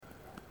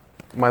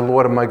My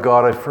Lord and my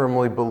God, I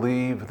firmly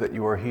believe that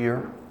you are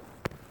here,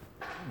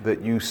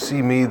 that you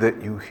see me,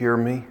 that you hear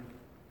me.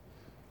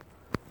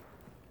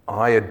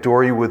 I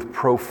adore you with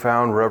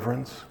profound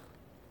reverence.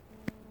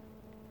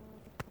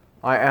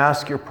 I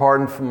ask your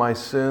pardon for my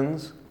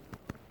sins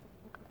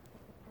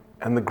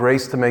and the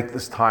grace to make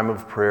this time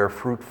of prayer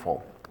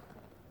fruitful.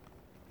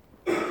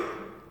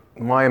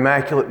 My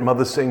Immaculate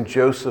Mother, Saint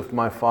Joseph,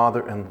 my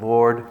Father and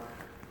Lord,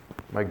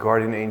 my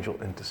guardian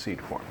angel, intercede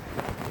for me.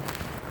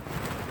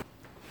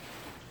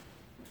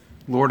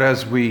 Lord,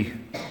 as we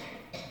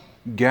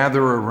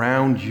gather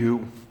around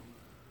you,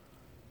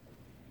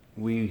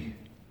 we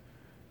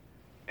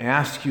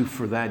ask you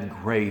for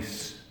that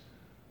grace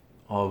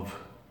of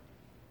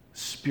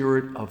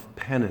spirit of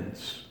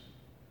penance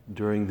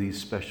during these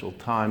special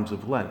times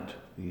of Lent,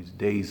 these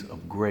days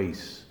of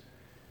grace.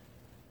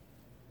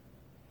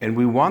 And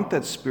we want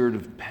that spirit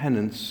of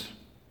penance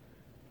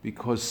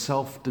because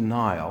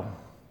self-denial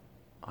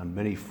on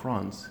many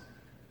fronts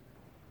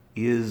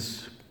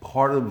is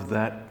part of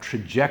that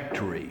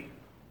trajectory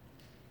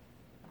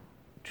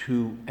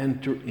to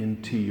enter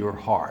into your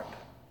heart.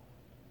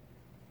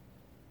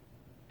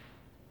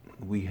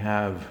 We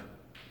have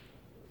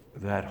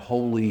that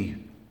holy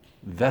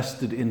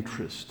vested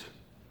interest,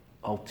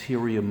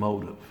 ulterior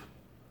motive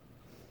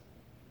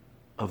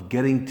of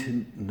getting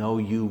to know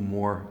you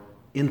more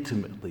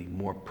intimately,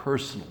 more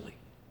personally.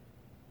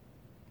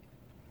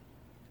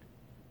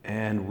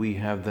 And we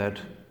have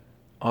that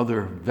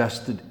other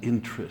vested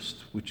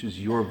interest, which is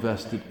your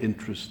vested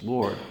interest,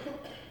 Lord,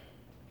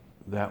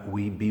 that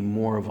we be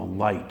more of a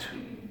light,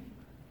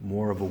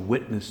 more of a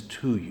witness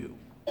to you.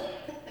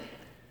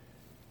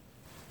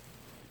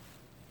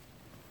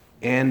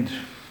 And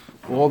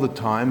all the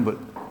time, but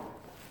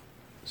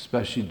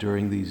especially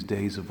during these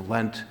days of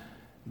Lent,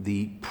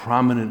 the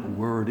prominent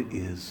word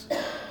is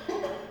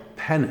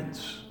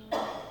penance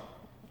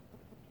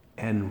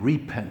and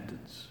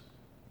repentance.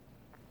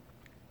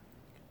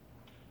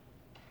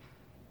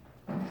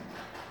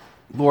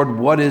 Lord,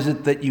 what is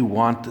it that you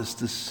want us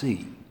to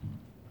see?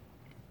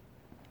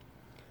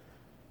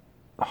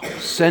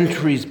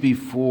 Centuries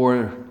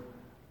before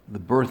the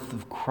birth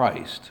of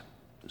Christ,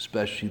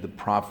 especially the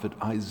prophet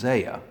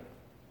Isaiah,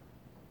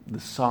 the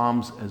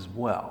Psalms as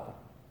well,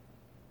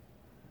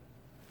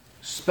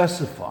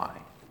 specify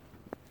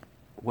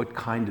what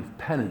kind of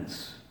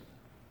penance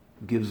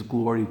gives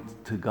glory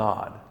to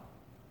God.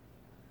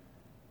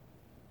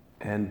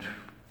 And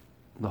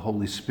the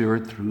Holy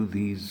Spirit, through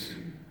these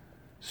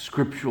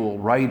scriptural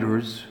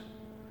writers,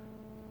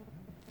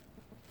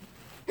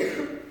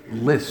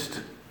 list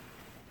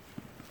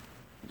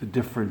the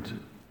different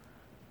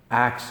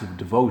acts of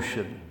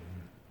devotion: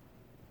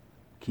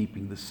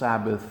 keeping the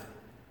Sabbath,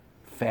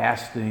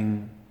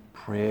 fasting,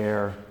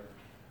 prayer,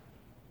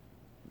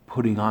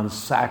 putting on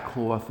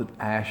sackcloth and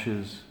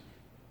ashes.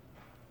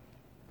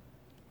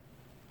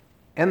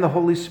 And the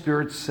Holy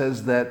Spirit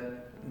says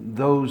that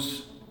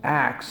those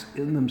acts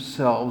in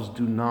themselves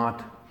do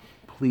not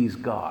please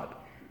God.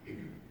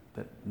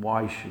 That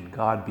why should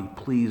God be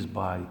pleased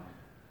by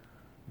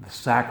the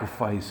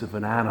sacrifice of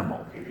an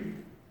animal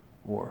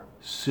or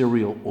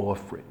cereal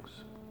offerings?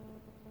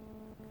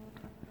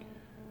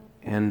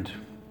 And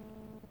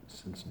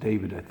since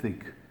David, I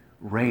think,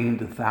 reigned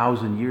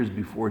 1,000 years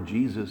before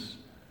Jesus,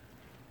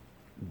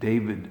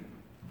 David,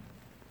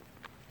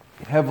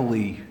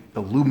 heavily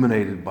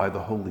illuminated by the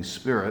Holy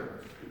Spirit,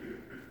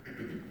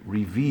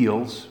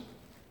 reveals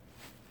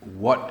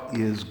what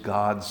is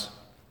God's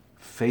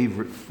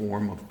favorite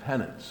form of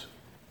penance.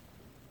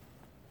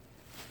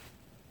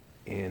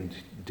 And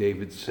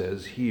David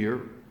says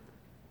here,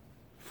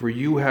 "For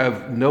you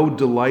have no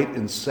delight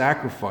in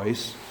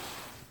sacrifice.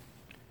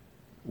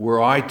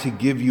 Were I to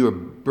give you a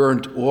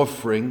burnt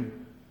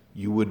offering,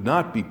 you would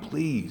not be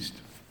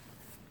pleased.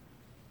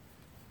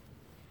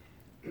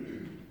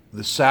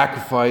 The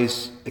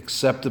sacrifice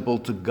acceptable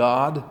to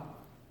God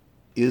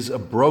is a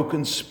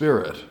broken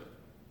spirit,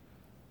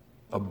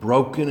 a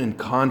broken and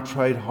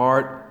contrite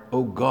heart,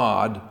 O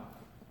God,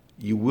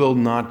 you will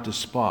not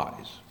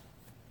despise."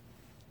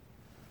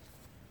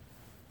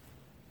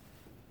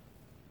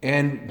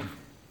 And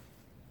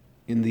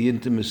in the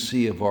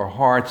intimacy of our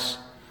hearts,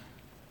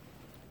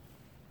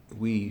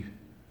 we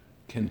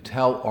can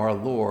tell our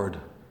Lord,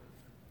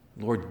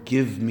 "Lord,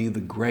 give me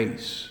the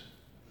grace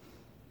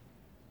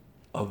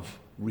of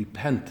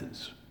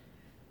repentance."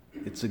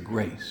 It's a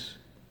grace.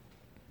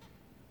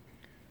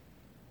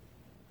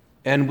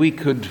 And we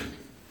could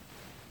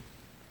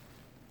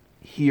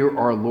hear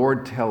our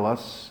Lord tell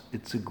us,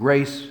 it's a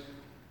grace,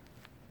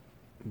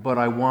 but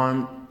I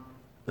want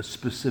a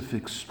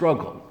specific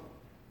struggle.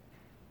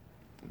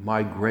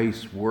 My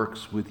grace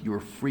works with your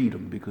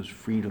freedom, because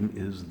freedom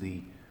is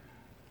the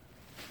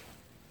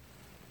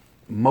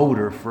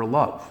motor for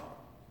love.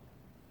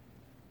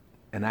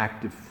 An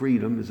act of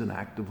freedom is an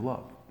act of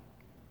love.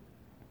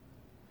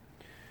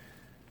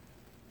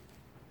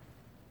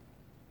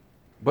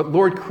 But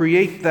Lord,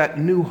 create that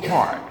new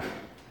heart.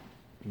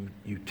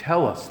 You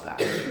tell us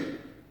that.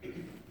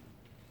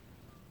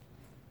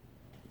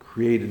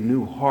 Create a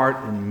new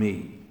heart in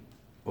me,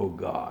 O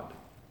God.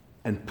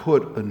 and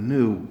put a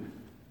new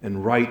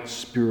and right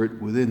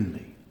spirit within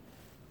me.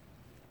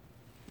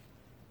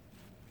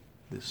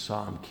 This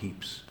psalm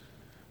keeps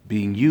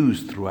being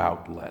used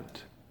throughout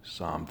Lent.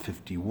 Psalm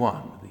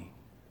 51,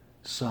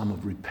 the psalm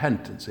of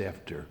repentance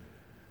after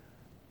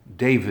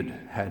David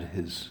had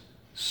his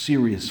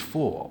serious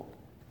fall.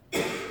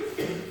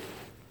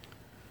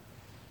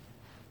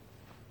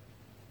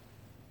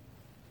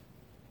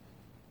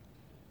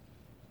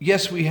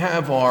 Yes, we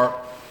have our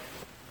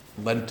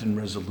Lenten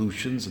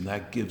resolutions, and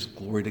that gives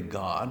glory to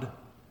God.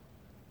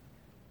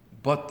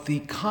 But the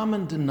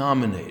common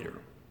denominator,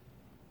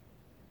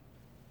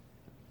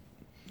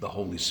 the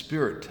Holy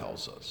Spirit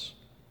tells us,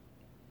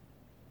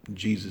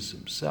 Jesus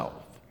himself,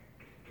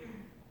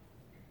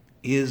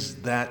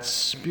 is that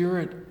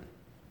spirit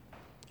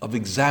of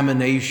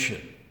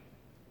examination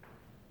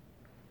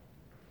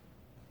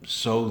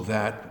so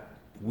that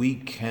we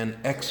can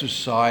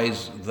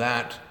exercise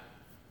that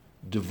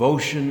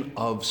devotion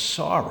of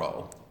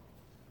sorrow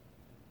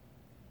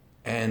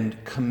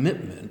and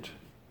commitment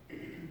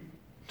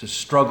to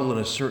struggle in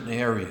a certain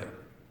area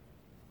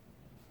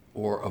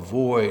or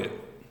avoid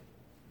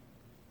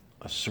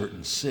a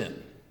certain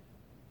sin.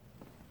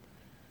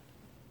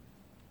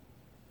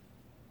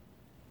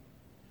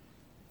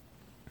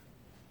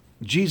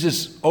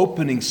 Jesus'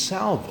 opening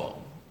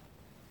salvo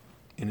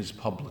in his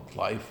public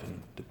life, and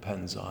it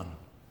depends on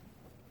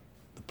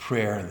the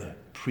prayer the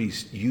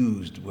priest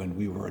used when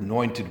we were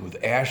anointed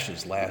with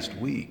ashes last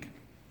week.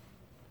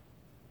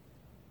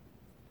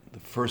 The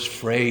first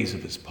phrase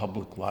of his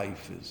public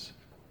life is,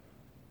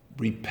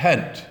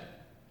 repent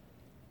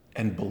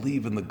and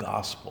believe in the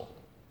gospel.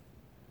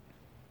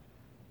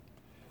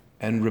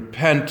 And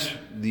repent,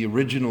 the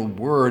original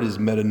word is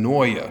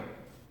metanoia,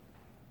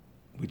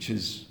 which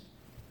is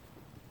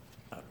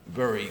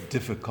very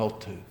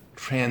difficult to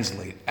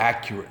translate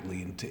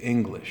accurately into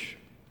English,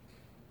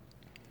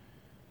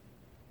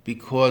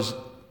 because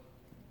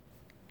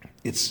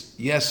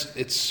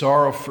it's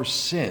sorrow for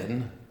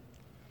sin,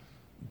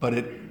 but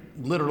it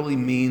literally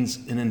means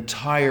an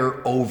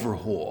entire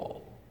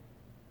overhaul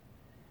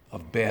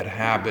of bad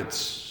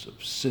habits,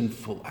 of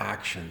sinful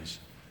actions,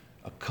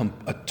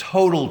 a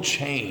total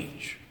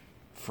change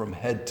from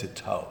head to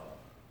toe.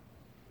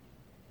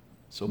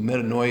 So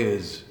metanoia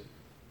is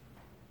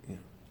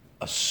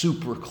a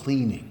super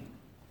cleaning,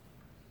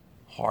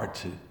 hard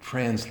to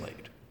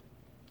translate.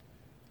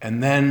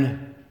 And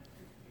then,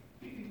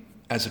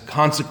 as a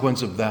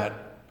consequence of that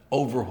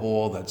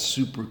overhaul, that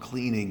super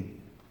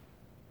cleaning,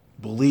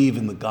 believe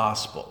in the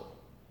gospel.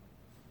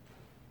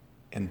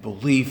 And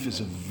belief is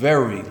a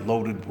very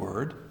loaded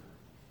word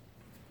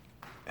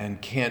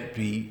and can't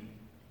be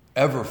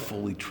ever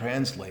fully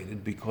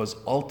translated, because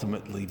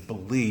ultimately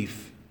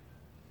belief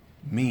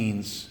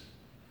means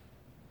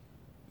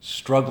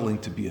struggling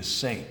to be a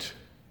saint.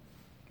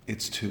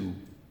 It's to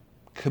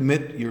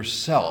commit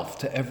yourself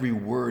to every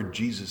word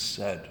Jesus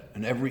said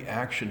and every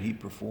action he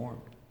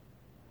performed.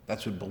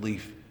 That's what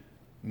belief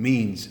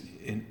means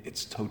in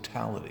its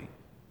totality.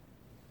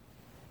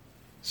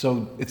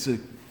 So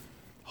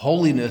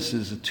holiness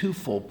is a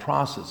twofold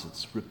process.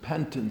 It's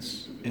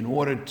repentance in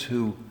order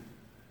to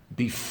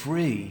be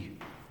free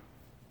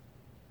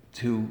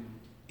to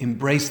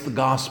embrace the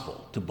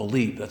gospel, to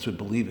believe. That's what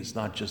believe is,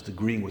 not just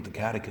agreeing with the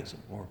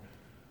catechism or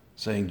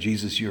saying,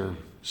 Jesus, you're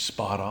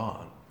spot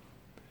on,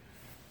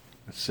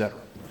 etc.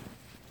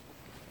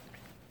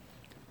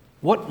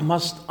 What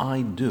must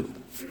I do?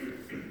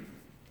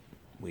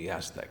 We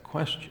ask that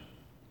question.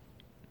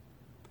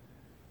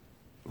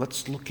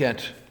 Let's look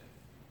at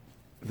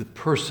the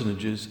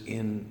personages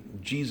in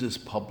Jesus'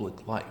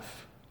 public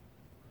life.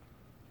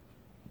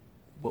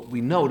 What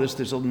we notice,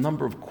 there's a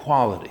number of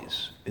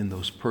qualities in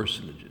those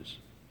personages.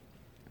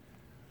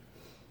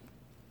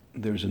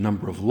 There's a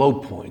number of low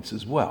points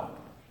as well.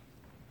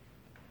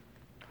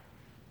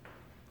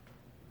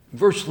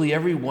 Virtually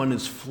everyone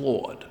is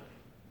flawed,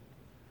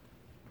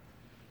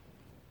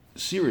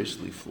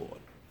 seriously flawed.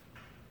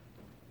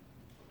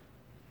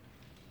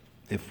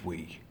 If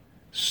we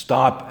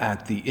stop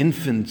at the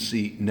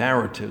infancy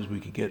narratives,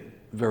 we could get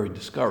very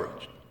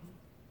discouraged.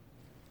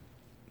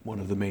 One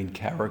of the main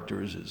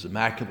characters is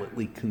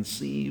immaculately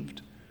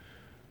conceived.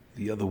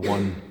 The other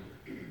one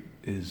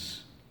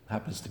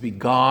happens to be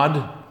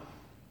God,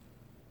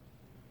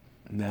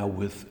 now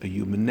with a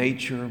human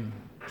nature,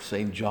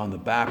 St. John the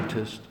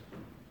Baptist.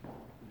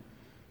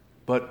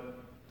 But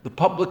the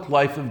public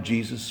life of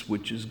Jesus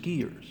switches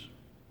gears.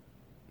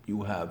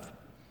 You have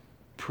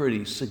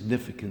pretty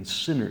significant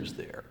sinners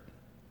there.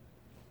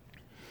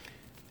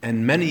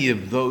 And many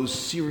of those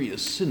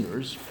serious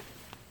sinners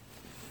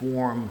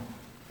form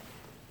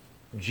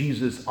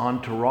Jesus'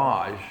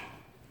 entourage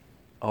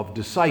of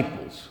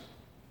disciples.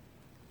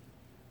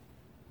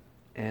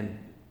 And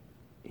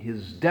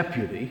his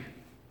deputy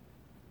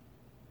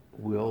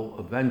will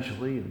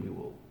eventually, and we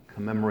will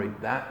commemorate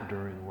that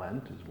during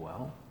Lent as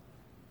well,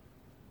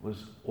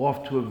 was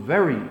off to a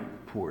very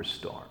poor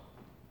start.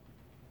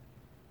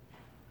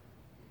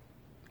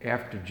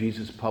 After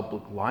Jesus'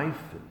 public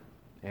life,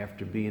 and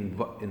after being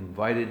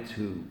invited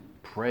to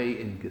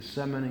pray in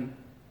Gethsemane,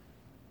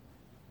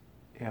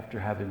 after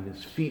having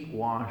his feet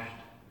washed,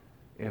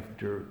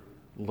 after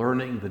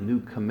learning the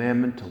new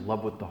commandment to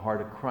love with the heart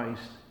of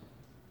Christ,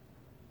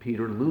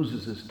 Peter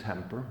loses his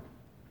temper,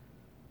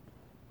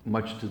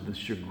 much to the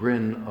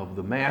chagrin of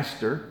the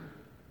master,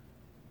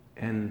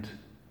 and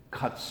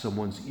cuts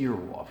someone's ear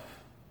off.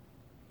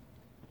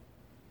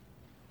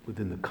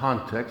 Within the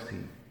context, he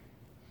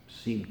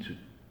seemed to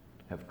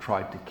have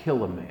tried to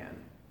kill a man.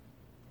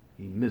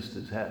 He missed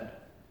his head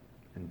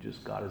and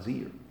just got his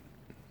ear.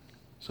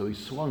 So he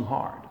swung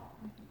hard.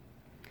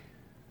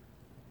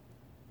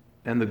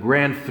 And the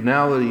grand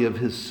finality of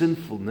his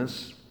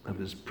sinfulness, of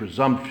his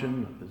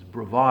presumption, of his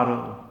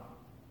bravado,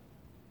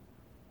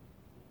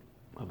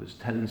 of his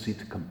tendency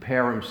to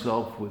compare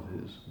himself with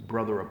his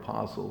brother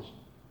apostles,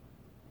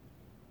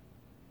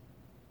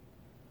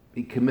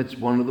 he commits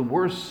one of the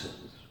worst sins.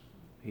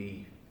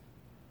 He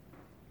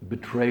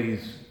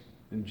betrays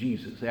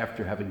Jesus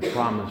after having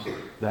promised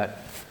that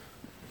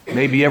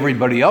maybe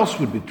everybody else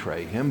would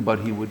betray him,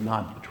 but he would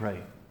not betray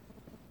him.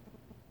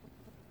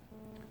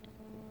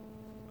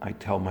 I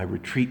tell my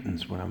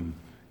retreatants when I'm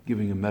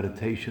giving a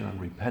meditation on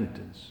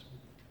repentance,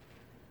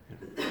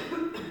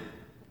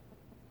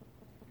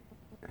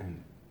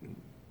 and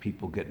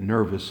people get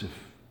nervous if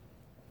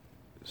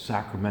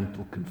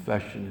sacramental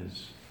confession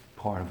is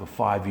part of a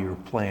 5-year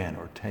plan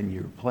or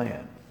 10-year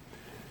plan.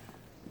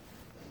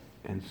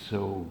 And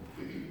so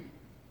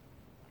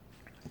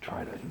I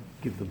try to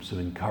give them some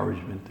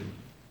encouragement and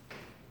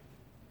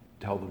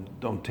tell them,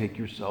 don't take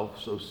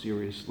yourself so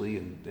seriously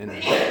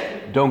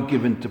and don't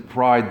give in to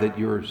pride that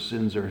your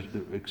sins are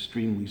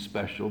extremely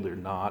special. They're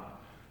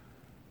not.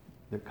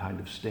 They're kind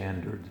of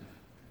standard,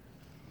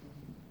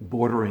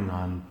 bordering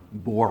on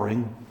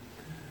boring.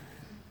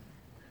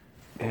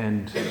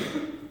 And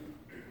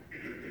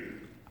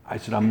I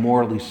said, I'm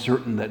morally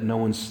certain that no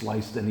one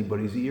sliced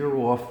anybody's ear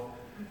off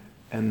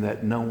and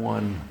that no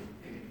one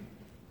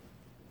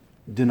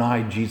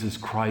denied Jesus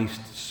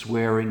Christ,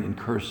 swearing and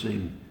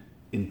cursing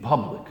in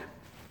public.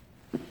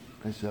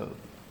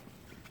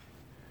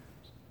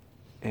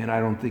 And I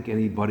don't think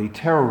anybody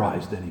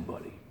terrorized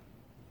anybody,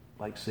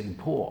 like St.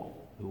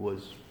 Paul, who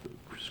was, the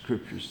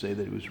scriptures say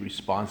that he was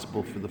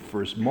responsible for the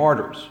first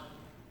martyrs.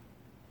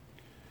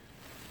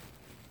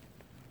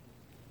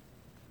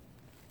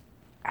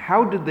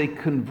 How did they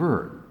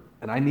convert?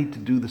 And I need to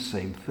do the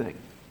same thing,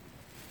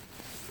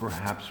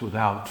 perhaps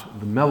without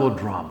the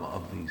melodrama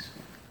of these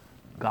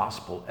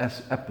gospel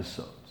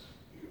episodes.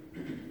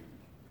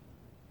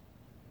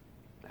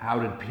 How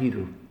did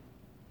Peter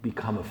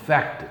become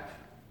effective?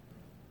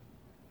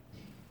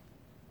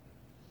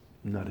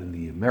 Not in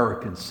the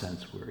American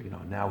sense where,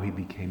 now he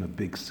became a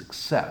big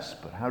success,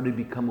 but how did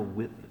he become a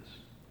witness?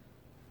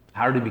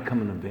 How did he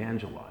become an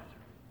evangelizer?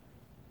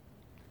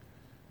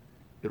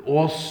 It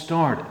all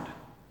started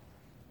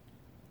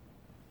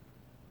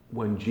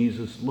when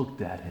Jesus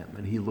looked at him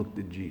and he looked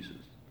at Jesus.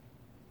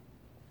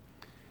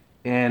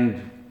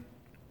 And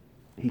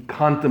he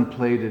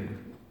contemplated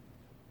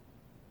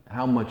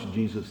how much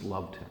Jesus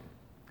loved him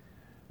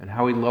and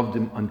how he loved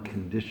him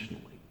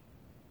unconditionally.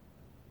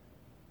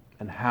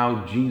 And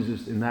how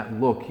Jesus, in that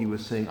look, he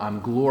was saying, I'm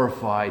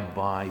glorified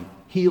by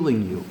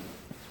healing you.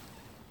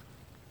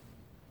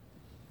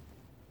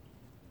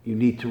 You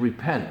need to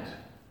repent.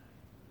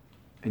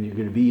 And you're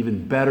going to be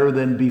even better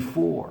than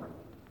before.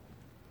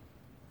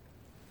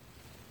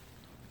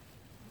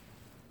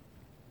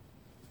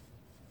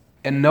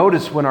 And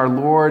notice when our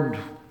Lord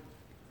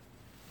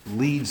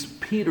leads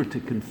Peter to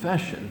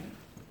confession,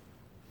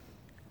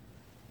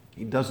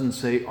 he doesn't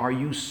say, are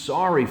you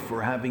sorry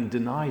for having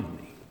denied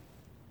me?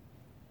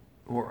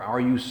 Or are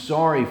you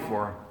sorry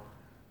for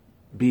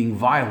being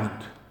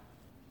violent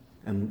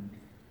and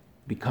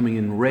becoming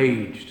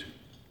enraged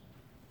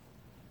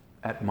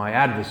at my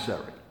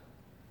adversary?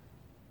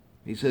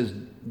 He says,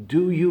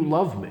 do you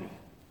love me?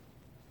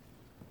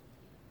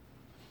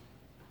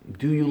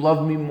 Do you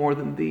love me more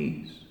than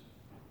these?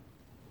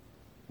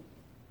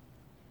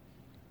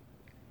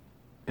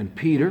 And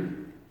Peter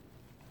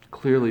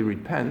clearly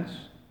repents,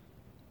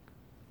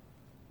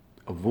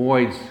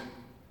 avoids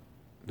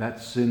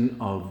that sin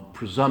of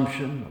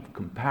presumption, of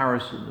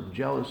comparison, of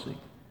jealousy.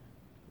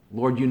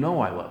 Lord, you know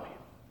I love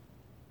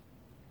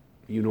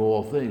you. You know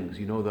all things.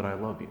 You know that I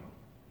love you.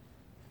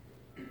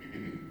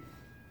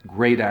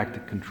 Great act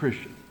of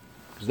contrition,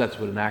 because that's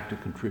what an act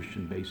of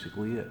contrition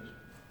basically is.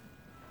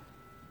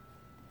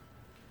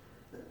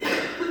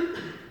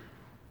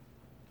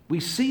 We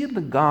see in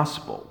the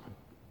gospel,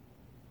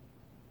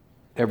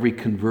 every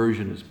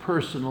conversion is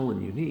personal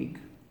and unique,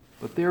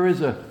 but there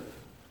is a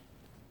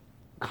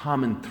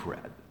common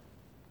thread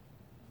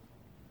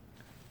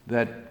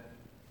that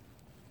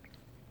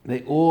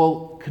they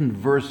all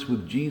converse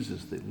with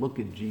Jesus. They look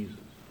at Jesus.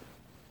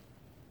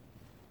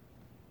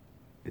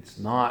 It's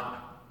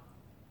not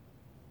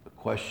a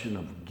question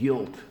of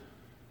guilt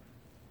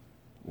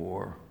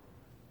or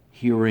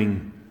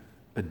hearing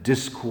a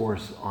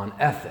discourse on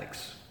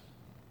ethics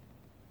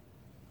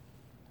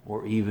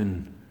or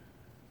even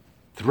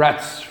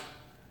threats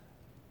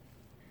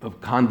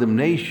of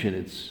condemnation.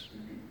 It's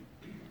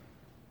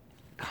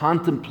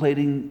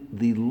contemplating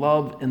the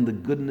love and the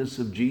goodness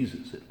of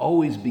Jesus.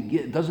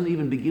 It doesn't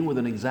even begin with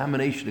an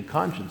examination of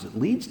conscience. It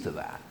leads to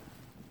that.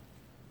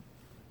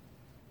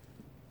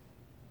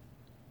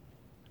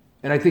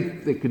 And I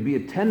think there could be a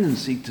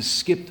tendency to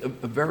skip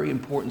a very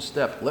important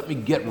step. Let me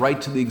get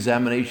right to the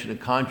examination of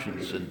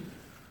conscience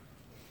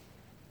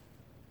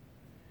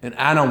and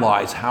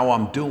analyze how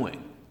I'm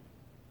doing.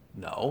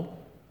 No.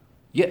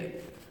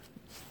 Yet,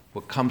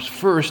 what comes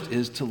first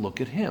is to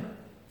look at him.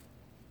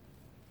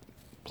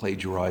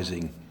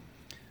 Plagiarizing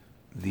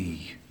the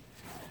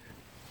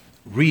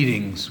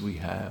readings we've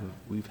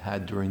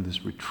had during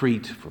this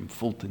retreat from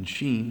Fulton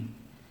Sheen,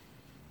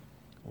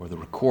 or the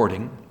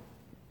recording.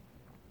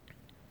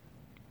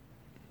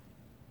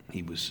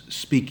 He was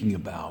speaking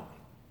about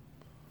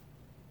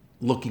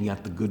looking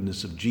at the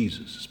goodness of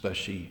Jesus,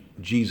 especially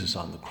Jesus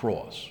on the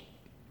cross.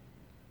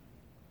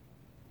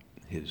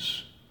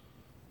 His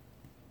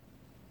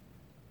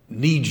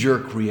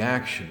knee-jerk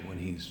reaction when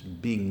he's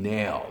being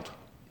nailed.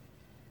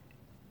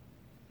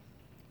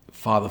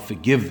 Father,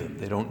 forgive them.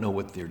 They don't know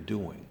what they're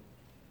doing.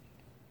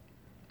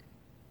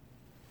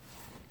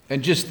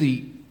 And just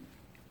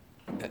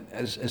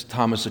as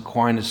Thomas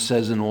Aquinas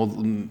says, and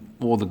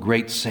all the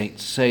great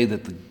saints say,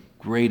 that the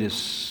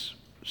greatest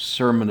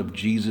sermon of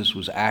Jesus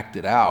was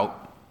acted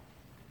out.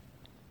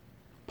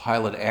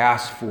 Pilate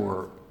asked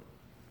for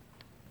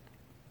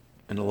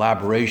an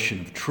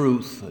elaboration of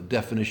truth, a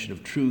definition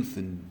of truth,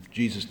 and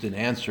Jesus didn't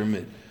answer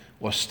him.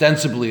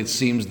 Ostensibly, it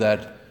seems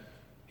that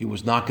he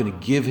was not going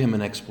to give him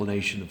an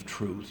explanation of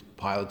truth.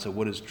 Pilate said,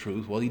 "What is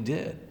truth?" Well, he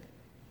did.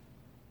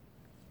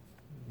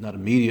 Not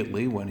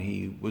immediately, when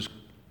he was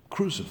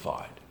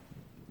crucified.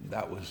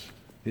 That was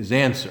his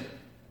answer.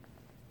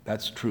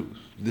 That's truth.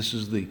 This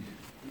is the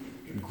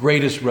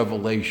greatest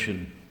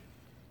revelation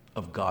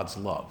of God's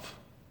love.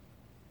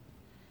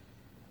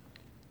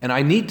 And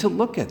I need to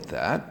look at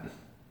that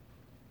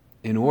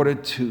in order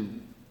to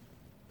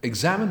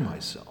examine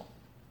myself.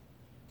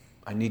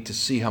 I need to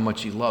see how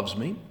much he loves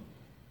me,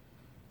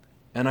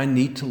 and I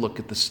need to look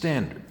at the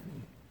standard.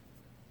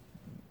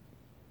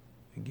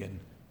 Again,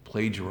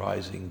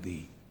 plagiarizing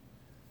the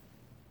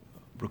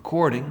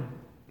recording,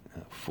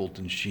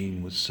 Fulton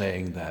Sheen was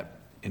saying that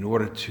in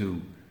order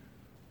to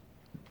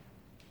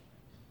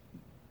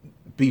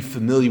be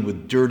familiar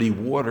with dirty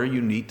water,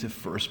 you need to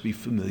first be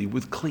familiar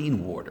with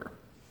clean water.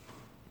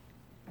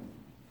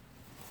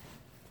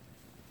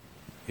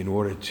 In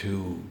order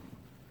to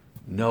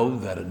know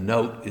that a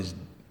note is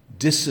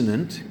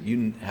dissonant,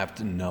 you have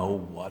to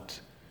know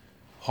what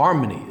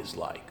harmony is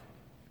like.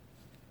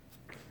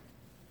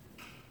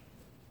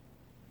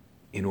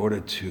 In order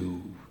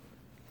to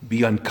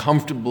be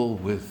uncomfortable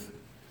with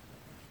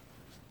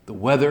the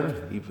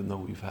weather, even though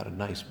we've had a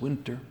nice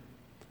winter,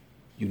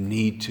 you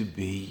need to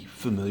be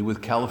familiar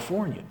with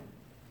California.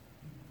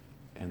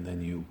 And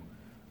then you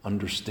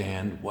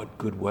understand what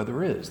good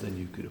weather is. Then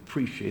you could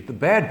appreciate the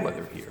bad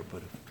weather here.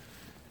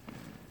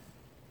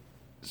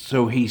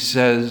 So he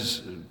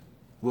says,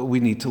 well, we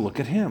need to look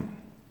at him.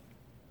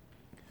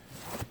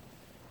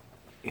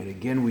 And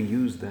again, we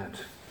use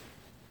that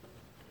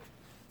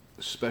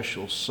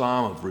special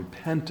psalm of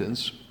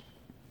repentance.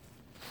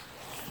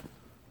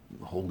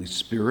 The Holy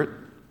Spirit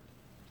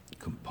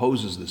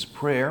composes this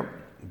prayer.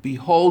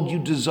 Behold, you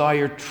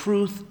desire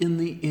truth in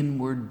the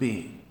inward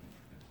being.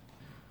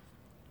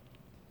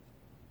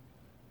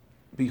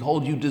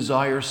 Behold, you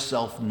desire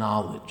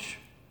self-knowledge.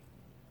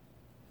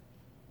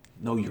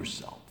 Know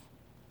yourself.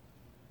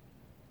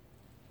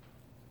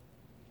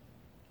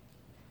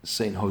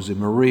 St.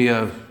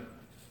 Josemaria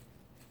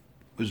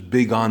was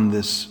big on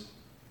this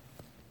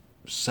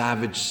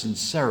savage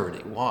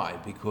sincerity. Why?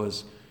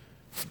 Because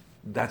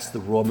that's the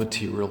raw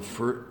material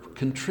for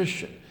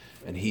contrition.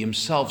 And he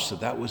himself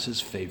said that was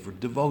his favorite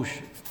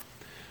devotion.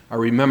 I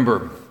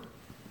remember,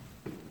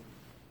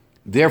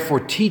 therefore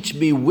teach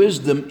me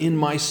wisdom in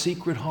my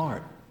secret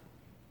heart.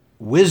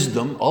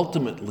 Wisdom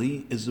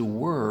ultimately is a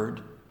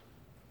word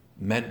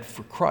meant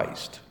for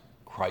Christ.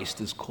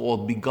 Christ is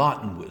called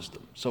begotten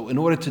wisdom. So in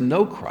order to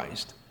know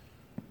Christ,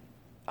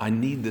 I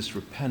need this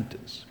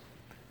repentance.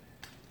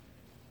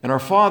 And our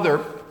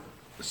father,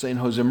 St.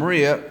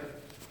 Josemaria,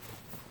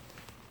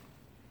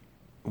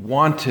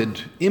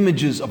 wanted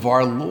images of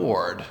our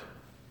Lord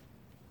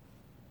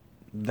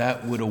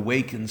that would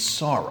awaken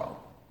sorrow.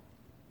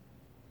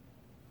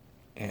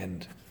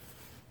 And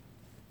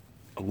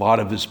a lot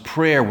of his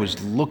prayer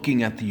was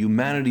looking at the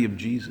humanity of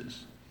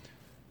Jesus.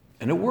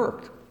 And it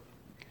worked.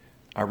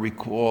 I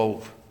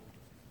recall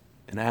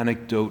an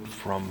anecdote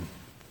from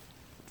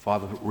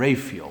Father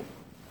Rayfield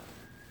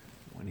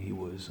when he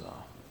was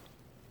a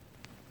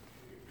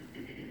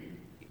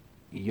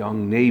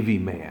young Navy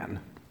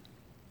man,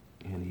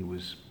 and he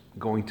was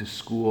going to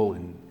school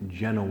in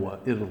Genoa,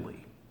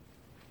 Italy,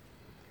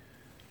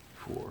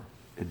 for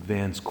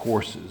advanced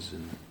courses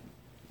in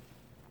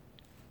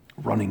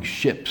running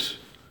ships.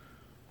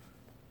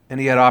 And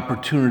he had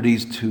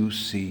opportunities to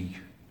see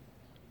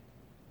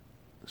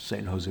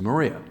St.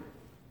 Josemaria.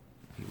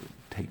 He would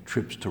take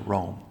trips to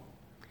Rome.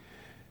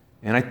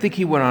 And I think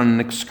he went on an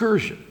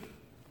excursion.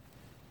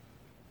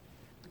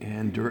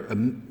 And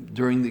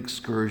during the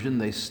excursion,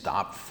 they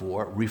stopped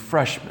for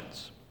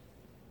refreshments.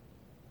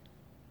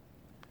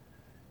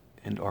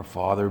 And our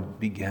Father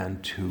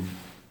began to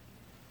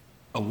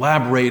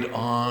elaborate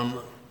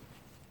on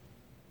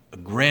a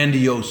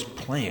grandiose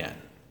plan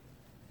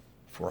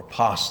for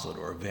apostolate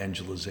or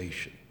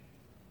evangelization.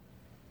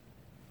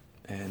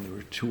 And there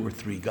were 2 or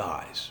 3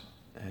 guys,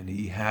 and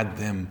he had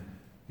them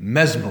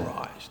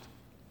mesmerized,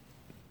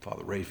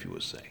 Father Rafi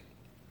was saying.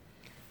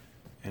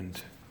 And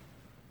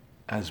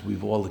as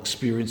we've all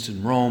experienced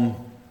in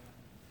Rome,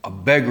 a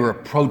beggar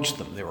approached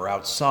them. They were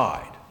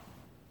outside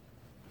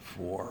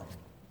for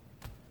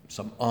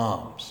some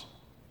alms.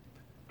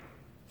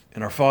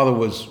 And our Father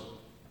was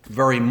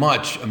very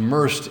much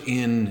immersed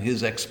in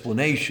his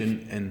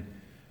explanation and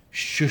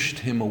shushed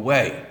him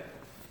away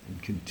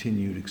and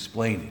continued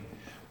explaining,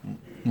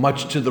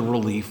 much to the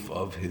relief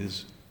of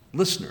his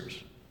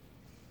listeners.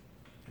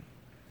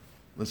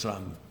 Listen,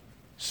 I'm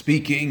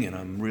speaking and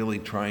I'm really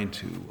trying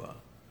to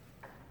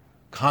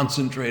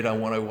concentrate on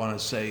what I want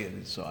to say,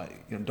 and so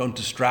don't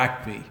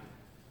distract me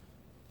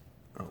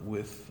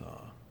with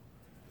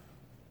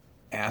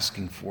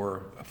asking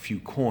for a few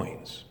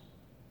coins.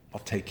 I'll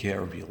take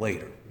care of you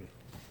later.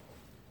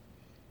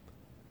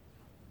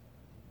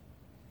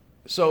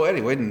 So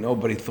anyway,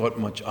 nobody thought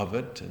much of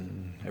it,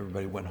 and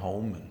everybody went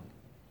home, and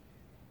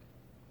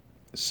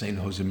St.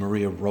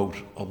 Josemaria wrote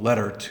a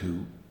letter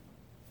to,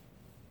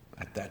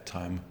 at that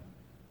time,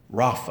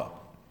 Rafa.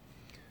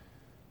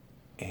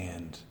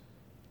 And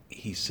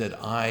he said,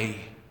 I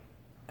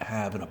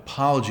have an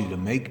apology to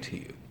make to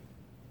you.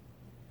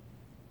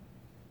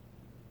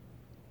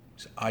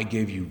 He said, I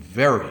gave you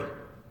very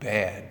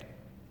bad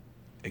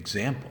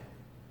example.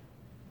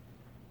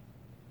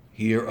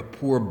 Here a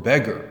poor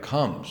beggar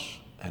comes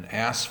and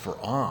asks for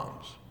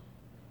alms,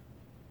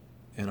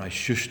 and I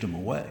shushed him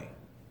away.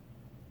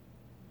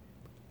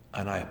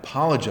 And I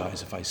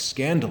apologize if I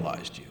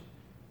scandalized you.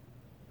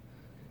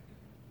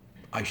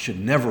 I should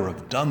never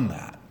have done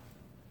that.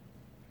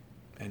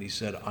 And he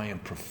said, I am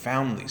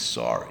profoundly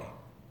sorry.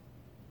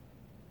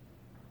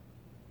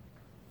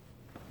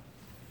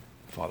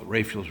 Father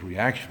Raphael's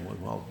reaction was,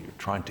 well, you're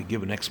trying to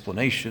give an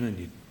explanation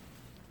and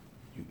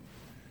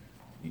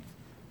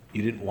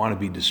you didn't want to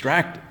be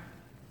distracted.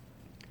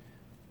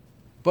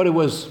 But it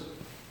was,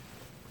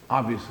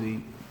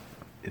 obviously,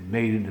 it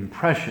made an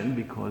impression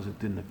because it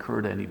didn't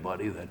occur to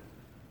anybody that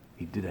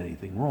he did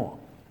anything wrong.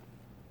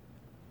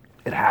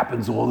 It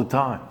happens all the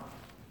time.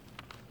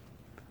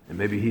 And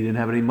maybe he didn't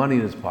have any money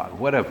in his pocket,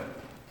 whatever.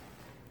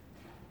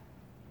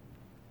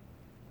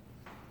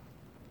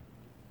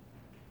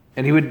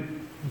 And he would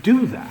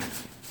do that.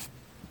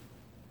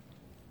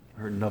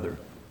 I heard another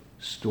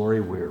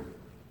story where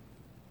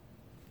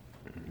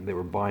they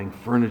were buying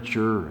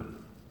furniture, and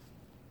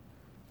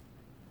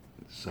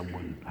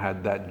someone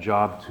had that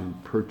job to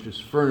purchase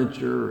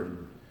furniture,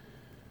 and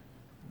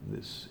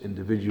this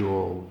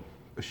individual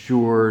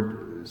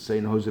assured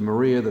St.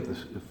 Josemaria that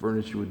the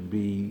furniture would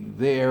be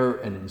there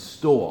and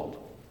installed.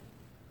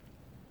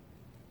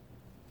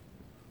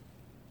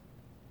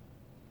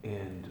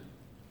 And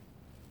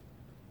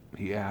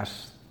he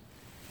asked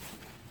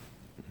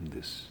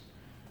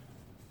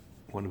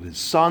one of his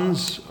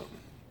sons,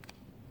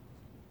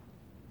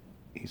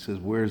 he says,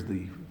 where's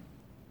the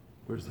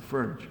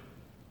furniture?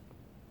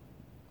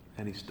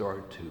 And he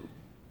started to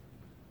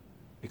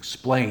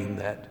explain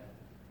that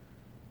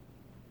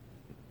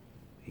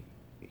he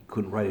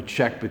couldn't write a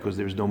check because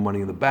there was no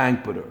money in the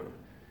bank,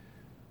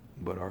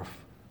 but our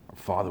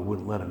Father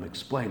wouldn't let him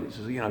explain. He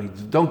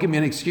says, don't give me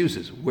any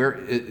excuses. Where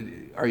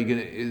are you going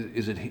to?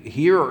 Is it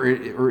here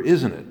or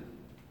isn't it?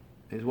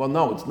 He said, well,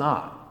 no, it's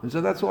not. He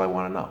said, that's all I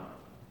want to know.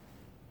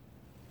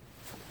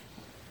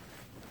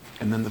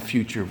 And then the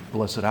future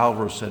Blessed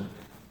Alvaro said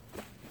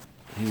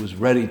he was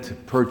ready to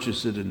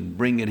purchase it and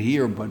bring it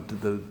here, but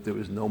there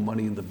was no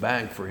money in the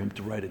bank for him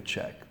to write a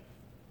check.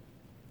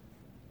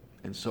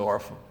 And so our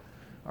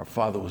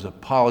Father was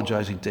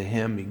apologizing to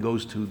him. He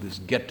goes to this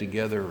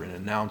get-together and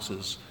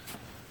announces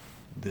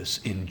this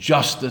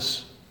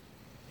injustice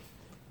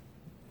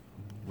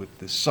with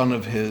this son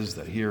of his,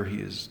 that here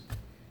he is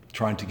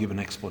trying to give an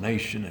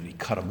explanation and he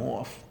cut him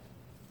off,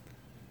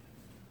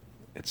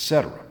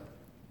 etc.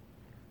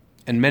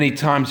 And many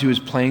times he was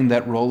playing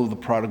that role of the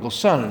prodigal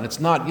son. And it's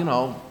not,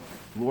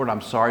 Lord, I'm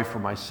sorry for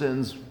my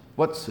sins.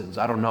 What sins?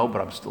 I don't know,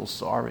 but I'm still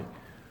sorry.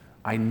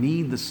 I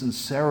need the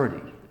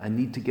sincerity. I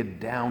need to get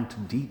down to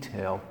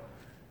detail.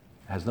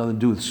 It has nothing to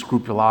do with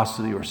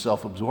scrupulosity or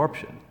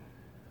self-absorption,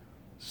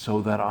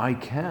 so that I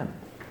can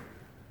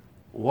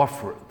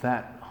offer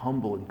that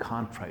humble and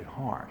contrite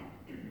heart.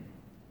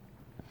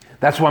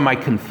 That's why my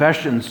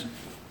confessions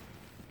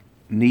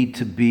need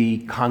to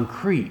be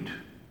concrete.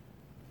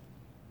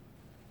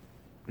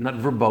 Not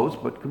verbose,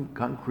 but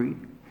concrete,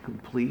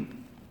 complete,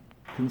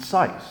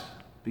 concise,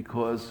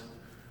 because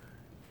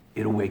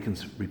it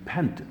awakens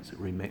repentance,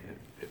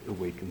 it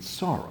awakens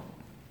sorrow.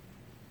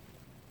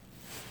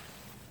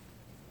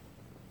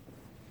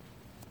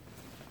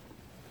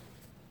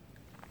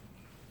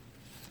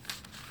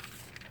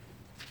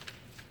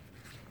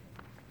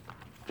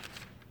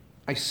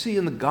 I see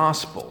in the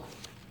gospel,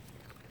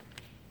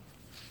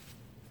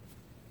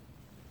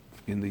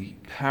 in the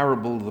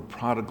parable of the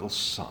prodigal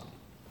son,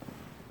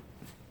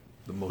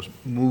 the most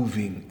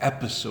moving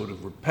episode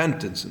of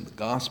repentance in the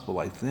gospel,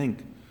 I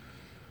think.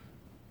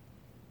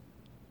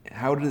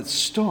 How did it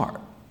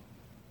start?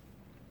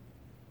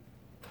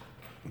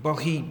 Well,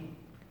 he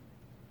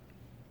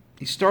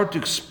started to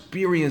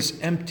experience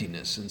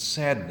emptiness and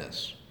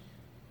sadness.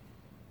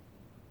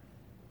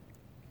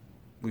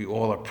 We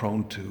all are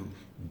prone to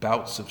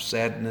bouts of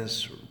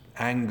sadness or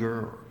anger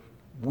or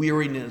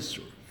weariness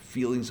or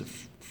feelings of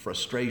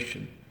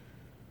frustration.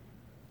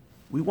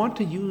 We want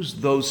to use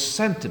those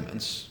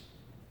sentiments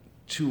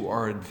to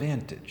our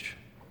advantage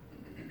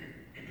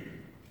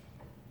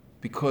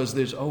because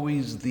there's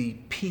always the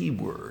P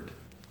word,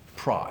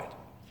 pride,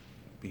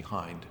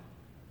 behind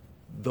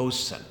those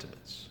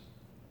sentiments.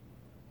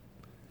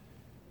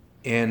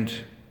 And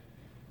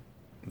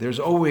there's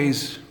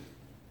always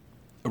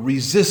a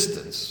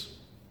resistance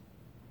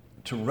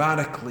to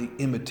radically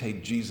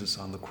imitate Jesus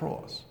on the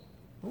cross.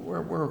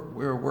 We're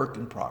a work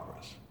in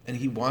progress, and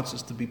he wants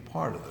us to be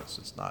part of this.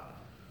 It's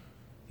not,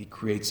 he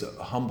creates a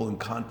humble and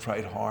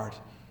contrite heart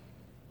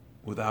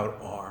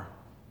without our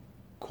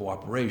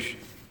cooperation.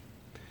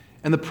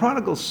 And the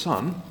prodigal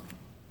son,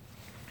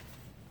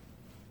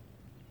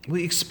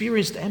 he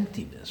experienced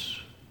emptiness.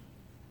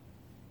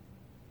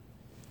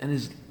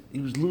 And he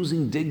was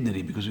losing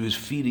dignity because he was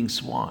feeding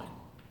swine.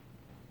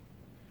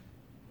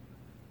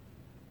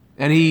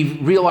 And he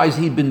realized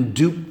he'd been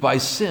duped by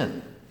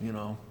sin. You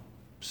know,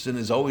 sin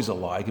is always a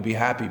lie. I could be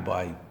happy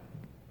by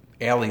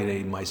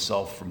alienating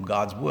myself from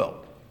God's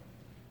will.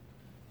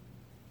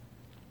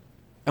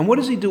 And what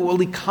does he do? Well,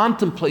 he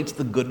contemplates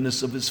the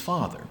goodness of his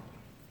Father,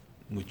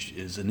 which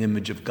is an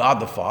image of God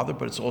the Father,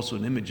 but it's also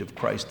an image of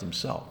Christ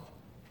himself.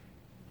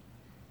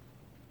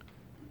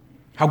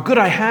 How good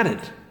I had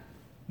it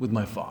with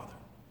my Father.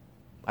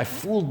 I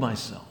fooled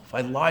myself.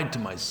 I lied to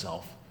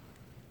myself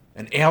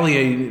and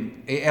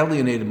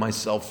alienated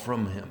myself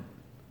from him.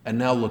 And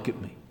now look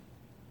at me.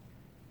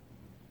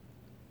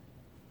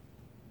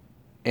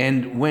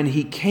 And when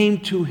he came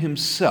to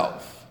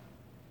himself,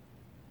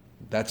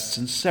 that's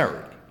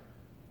sincerity.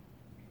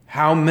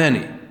 How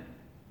many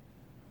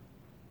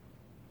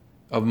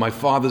of my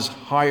father's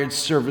hired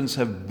servants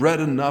have bread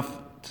enough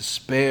to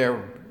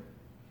spare,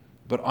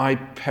 but I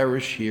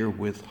perish here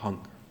with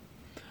hunger?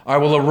 I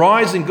will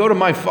arise and go to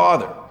my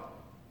father,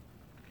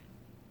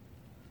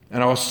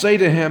 and I will say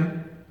to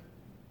him,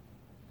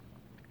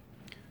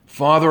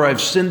 Father, I've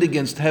sinned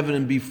against heaven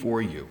and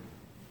before you.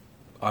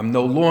 I'm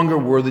no longer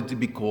worthy to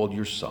be called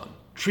your son.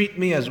 Treat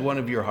me as one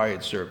of your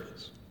hired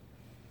servants.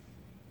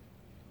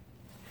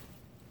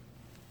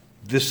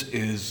 This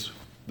is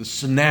the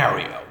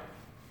scenario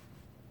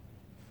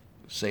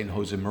St.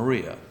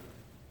 Josemaria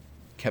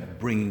kept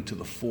bringing to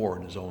the fore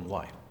in his own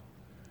life.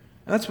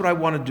 And that's what I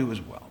want to do as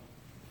well.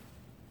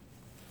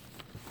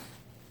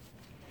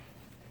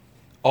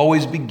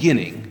 Always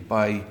beginning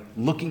by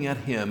looking at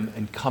him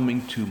and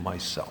coming to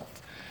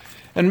myself.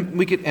 And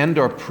we could end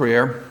our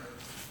prayer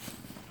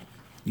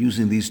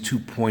using these 2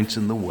 points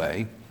in the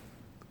way.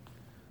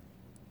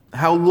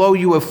 How low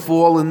you have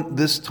fallen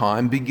this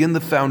time. Begin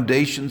the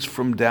foundations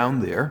from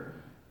down there.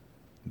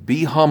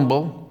 Be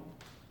humble.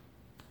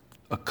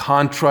 A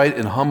contrite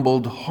and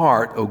humbled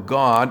heart, O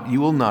God,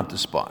 you will not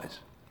despise.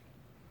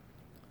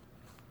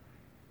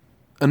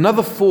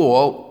 Another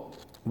fall.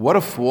 What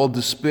a fall.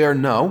 Despair,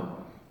 no.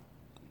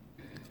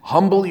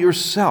 Humble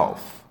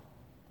yourself,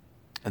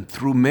 and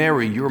through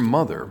Mary, your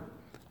mother,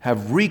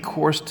 have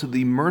recourse to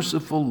the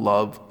merciful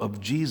love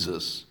of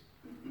Jesus.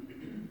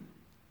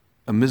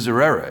 A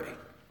miserere.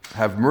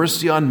 Have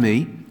mercy on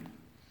me,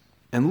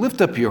 and lift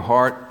up your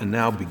heart, and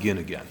now begin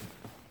again.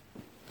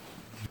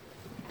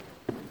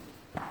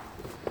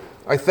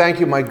 I thank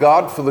you, my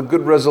God, for the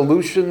good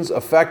resolutions,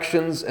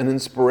 affections, and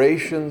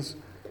inspirations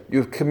you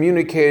have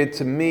communicated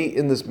to me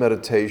in this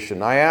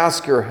meditation. I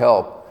ask your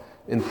help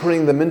in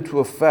putting them into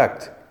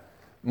effect.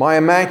 My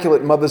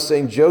Immaculate Mother,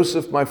 Saint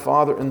Joseph, my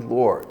Father and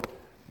Lord,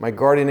 my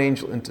guardian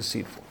angel,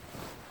 intercede for me.